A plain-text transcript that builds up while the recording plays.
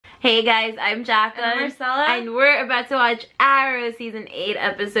Hey guys, I'm Jacqueline. And I'm Marcella. And we're about to watch Arrow Season 8,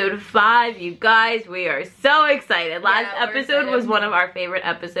 Episode 5. You guys, we are so excited. Last episode was one of our favorite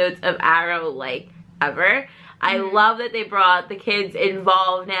episodes of Arrow, like, ever. I love that they brought the kids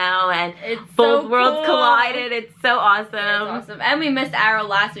involved now and both worlds collided. It's so awesome. It's awesome. And we missed Arrow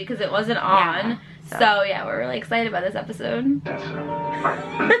last week because it wasn't on. Yeah. So yeah, we're really excited about this episode.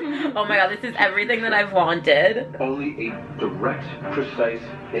 Oh my god, this is everything that I've wanted. Only a direct, precise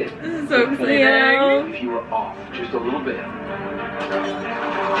hit. This is so exciting. If you were off just a little bit.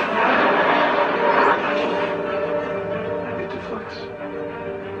 It deflects.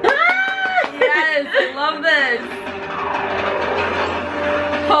 Yes, I love this.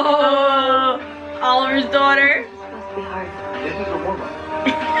 Oh, Oliver's daughter. It's supposed to be hard. This is a warm-up.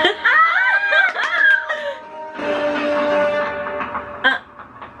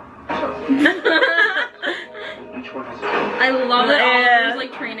 Each one has a I love that Oliver's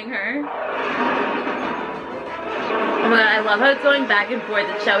like training her. Oh my god, I love how it's going back and forth.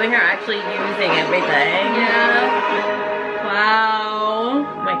 It's showing her actually using everything. Yeah. Wow.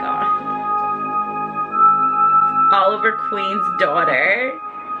 Oh my god. Oliver Queen's daughter.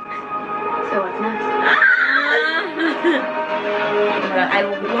 So what's next? Oh my god, I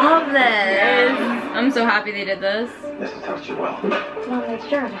love this. I'm so happy they did this. This has touched you well. Well, make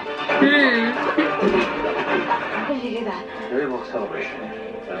sure of it. How did you do that? Very little celebration.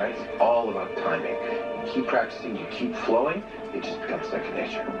 Alright? It's all about timing. You keep practicing, you keep flowing, it just becomes second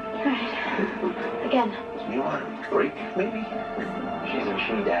nature. Alright. Again. You want a break, maybe? She's a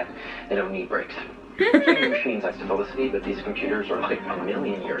machine, Dad. They don't need breaks. Speaking of machines, like Felicity, but these computers are like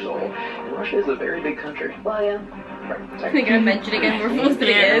 1,000,000 years old. And Russia is a very big country. Well, yeah. They're gonna mention again where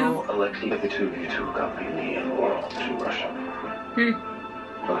Felicity is. Alexei, Like the two of you two got me in the world to Russia. Okay?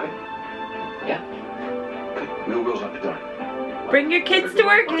 Yeah. Good. No wheels up the door. Bring your kids to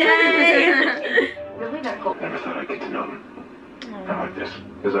work day. Really that cool. Never thought I'd get to know them. Not like this.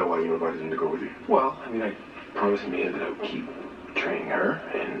 Is that why you invited him to go with you? Well, I mean, I promised Mia that I would keep training her,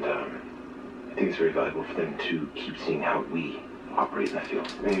 and I think it's very valuable for them to keep seeing how we operate in the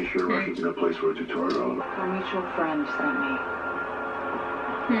field. And you sure Russia's a good place for a tutorial? Our mutual friend sent me.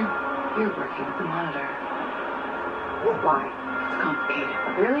 You're working with the monitor. Why? It's complicated.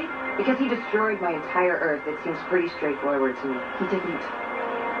 Really? Because he destroyed my entire Earth. It seems pretty straightforward to me. He didn't.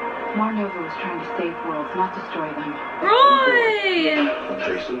 Marnova was trying to save worlds, not destroy them. Roy!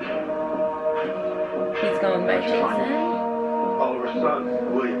 Jason? He's going by Jason. Oliver's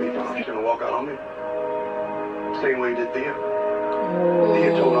son, William, he thought he's gonna walk out on me. Same way he did Thea.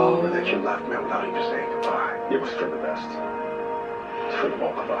 Thea told Oliver that you left me without even saying goodbye. It was for the best. For the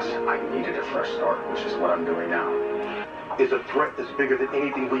both of us. I needed a fresh start, which is what I'm doing now. It's a threat that's bigger than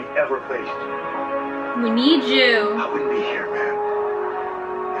anything we've ever faced. We need you. I wouldn't be here, man,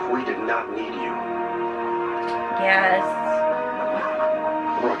 if we did not need you. Yes.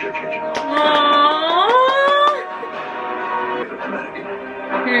 Roger, change it. Aww. American.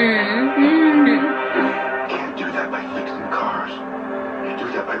 Can't do that by fixing cars. You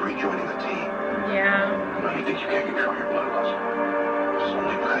do that by rejoining the team. Yeah. You know, you think you can't control your blood loss. It's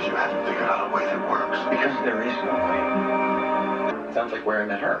only because you haven't figured out a way that works. because there is no way. Sounds like where I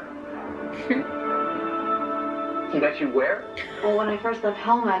met her. He met you where? Well, when I first left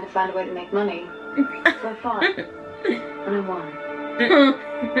home, I had to find a way to make money. So I fought. And I won.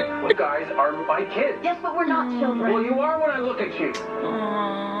 You guys are my kids. Yes, but we're not children. Well, you are when I look at you. Aww.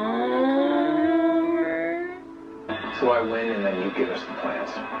 So I win, and then you give us the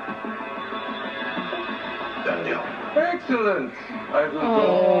plans. Done deal. Excellent. I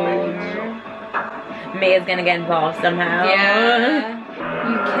will make it so. Mia's gonna get involved somehow. Yeah.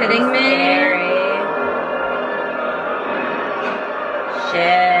 You kidding me? Scary.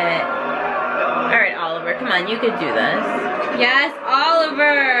 Shit. Alright, Oliver, come on, you could do this. Yes,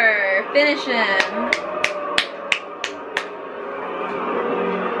 Oliver! Finish him.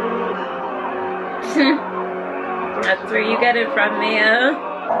 That's where you get it from, Mia.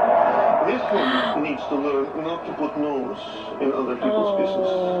 This one needs to learn not to put nose in other people's business.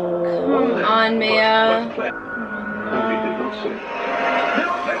 Come on, Mia. And we did not say.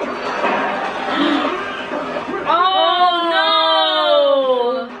 Oh no!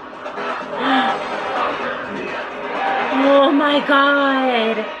 Oh my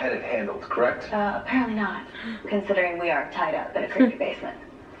god. Had it handled, correct? Apparently not, considering we are tied up in a creepy basement.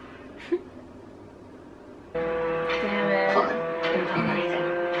 Damn it. Fine.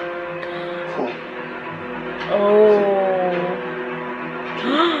 Full. Oh.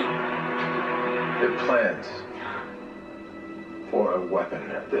 Their plans for a weapon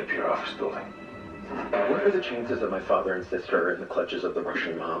at the Pure Office building. What are the chances that my father and sister are in the clutches of the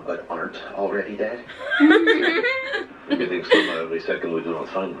Russian mob but aren't already dead? Maybe they explode every second we do not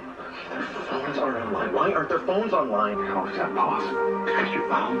find them. Their phones are online. Why aren't their phones online? How is that possible? Because you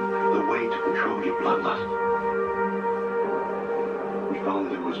found the way to control your bloodlust. We found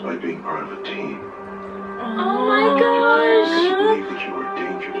that it was by being part of a team. Oh my gosh. You believe that you were a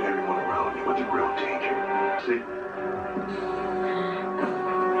danger to everyone around you, but the real danger. See?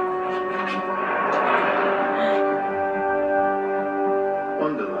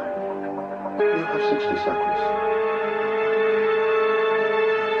 Wonderland. You have 60 seconds.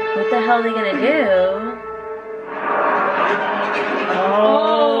 What the hell are they gonna do? Oh.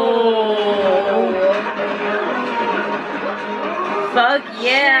 Fuck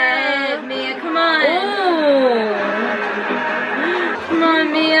yeah. Shit, Mia, come on. Ooh. Come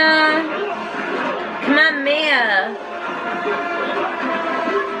on, Mia. Come on, Mia.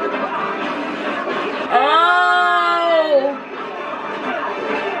 Oh.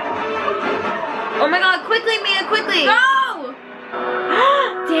 Oh my god, quickly, Mia, quickly. Go!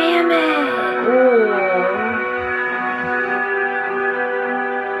 Damn it. Ooh.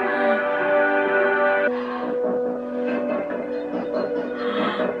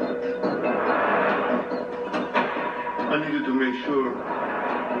 I needed to make sure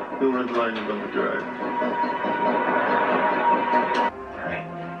they weren't lining on the drive.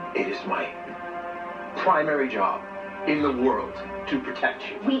 It is my primary job in the world to protect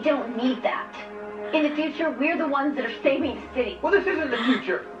you. We don't need that. In the future, we're the ones that are saving the city. Well, this isn't the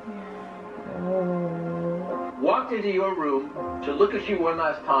future. Walked into your room to look at you one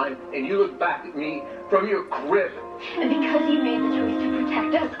last time, and you looked back at me from your crib. And because you made the choice to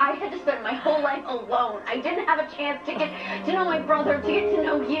protect us, I had to spend my whole life alone. I didn't have a chance to get to know my brother, to get to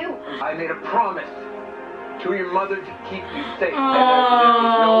know you. I made a promise to your mother to keep you safe. And there is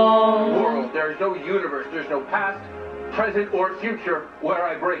no world, there is no universe, there's no past, present, or future where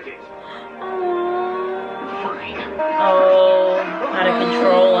I break it. Fine. Oh, how to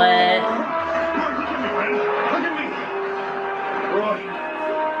control it. Look at me! Right.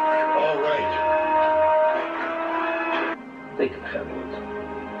 All right. They can handle it.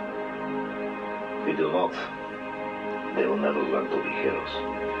 They do not. They will never learn to be heroes.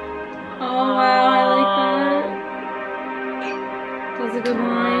 Oh wow, I like that. That was a good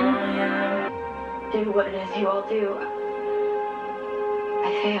line. Yeah. Do what it is you all do. I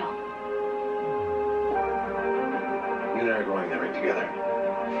fail. You and I are going there right together.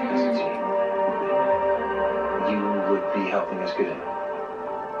 As a team. You would be helping us get in.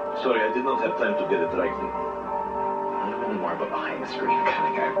 Sorry, I did not have time to get it right. I'm really more of a behind the screen kind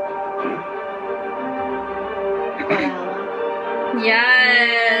of guy.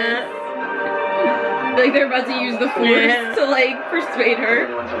 Yes. Like they're about to use the force to like persuade her.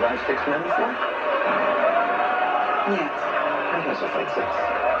 Anyone survive 6 men before? Yes. I guess I'll fight 6.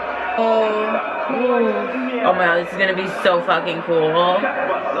 Oh. Oh my god, this is gonna be so fucking cool. Ah!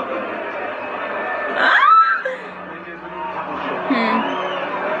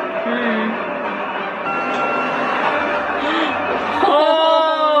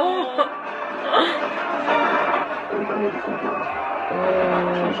 Oh!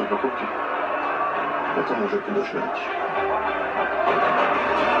 Książę dopóki. No to może tu do śmierci.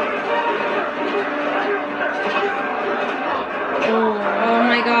 Oh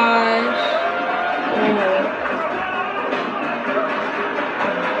my gosh.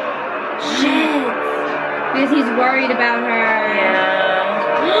 Shit. Because he's worried about her. Yeah.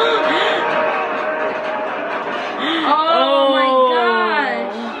 Oh my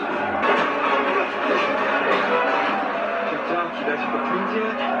gosh.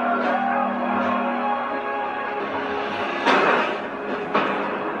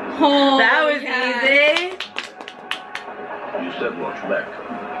 Oh, That was yeah. easy. You said watch back.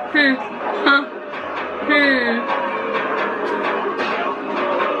 Huh.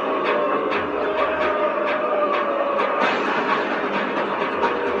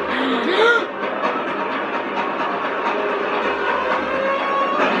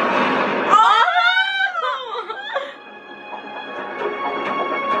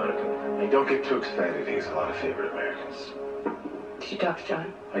 Hey, don't get too excited. He has a lot of favorite Americans. Did you talk to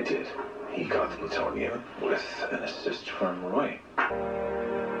John? I did. He got Matawan with an assist from Roy.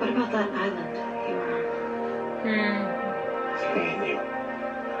 What about that island you were on? It's me and you.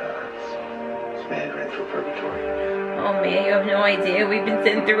 It's Mandarin for purgatory. Oh man, you have no idea. We've been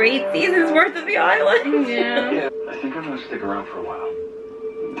sitting through 8 seasons worth of the island. Yeah. I think I'm gonna stick around for a while.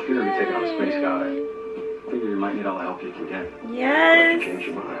 If you're gonna be taking on a space guy, I think you might need all the help you can get. Yes. Change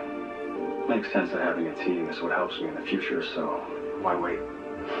your mind. Makes sense that having a team is what helps me in the future, so why wait?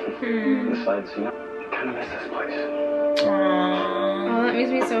 Hmm. Besides, you know, kind of miss this place. Oh, that makes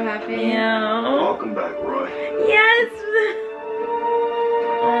me so happy. Yeah. Welcome back, Roy. Yes.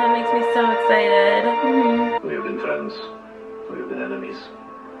 Oh, that makes me so excited. We have been friends. We have been enemies.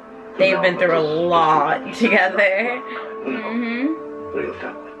 They've been through a lot together. Real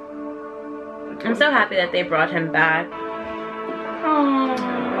family. I'm so happy that they brought him back.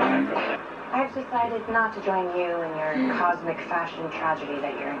 I've decided not to join you in your cosmic fashion tragedy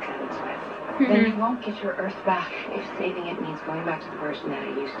that you're in cahoots with. Then you won't get your Earth back. If saving it means going back to the person that I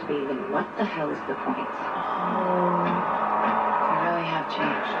used to be, then what the hell is the point? I really have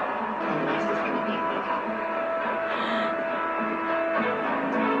changed. And this is gonna be a big help.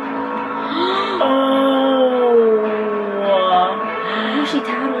 Oh, she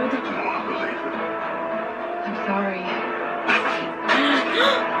tattled. I don't want to believe it. I'm sorry.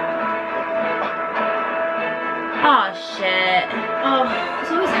 Oh shit. Oh,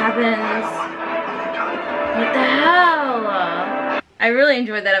 this always happens. What the hell? I really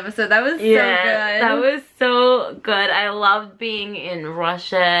enjoyed that episode. That was so good. That was so good. I loved being in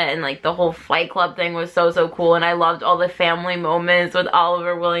Russia, and like the whole Fight Club thing was so cool, and I loved all the family moments with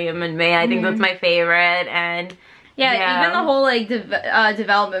Oliver, William, and May. I think that's my favorite. And yeah, even the whole like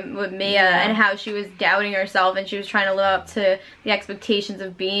development with Mia and how she was doubting herself and she was trying to live up to the expectations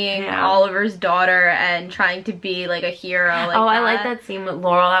of being Oliver's daughter and trying to be like a hero. Like I like that scene with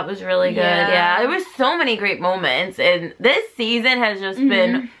Laurel. That was really good. Yeah, there was so many great moments, and this season has just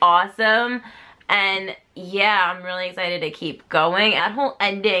been awesome. And yeah, I'm really excited to keep going. That whole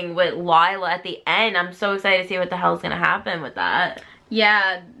ending with Lila at the end, I'm so excited to see what the hell's gonna happen with that.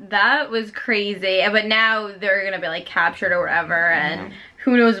 Yeah, that was crazy. But now they're gonna be like captured or whatever, and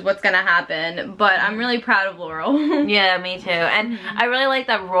who knows what's gonna happen. But I'm really proud of Laurel. Yeah, me too. And I really like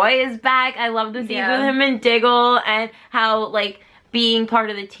that Roy is back. I love the scenes with him and Diggle, and how like being part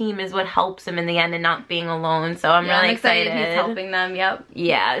of the team is what helps him in the end and not being alone. So I'm really excited. He's helping them. Yep.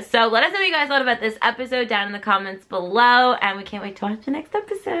 Yeah. So let us know what you guys thought about this episode down in the comments below, and we can't wait to watch the next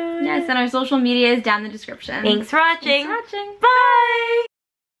episode. Yes, and our social media is down in the description. Thanks for watching. Thanks for watching. Bye.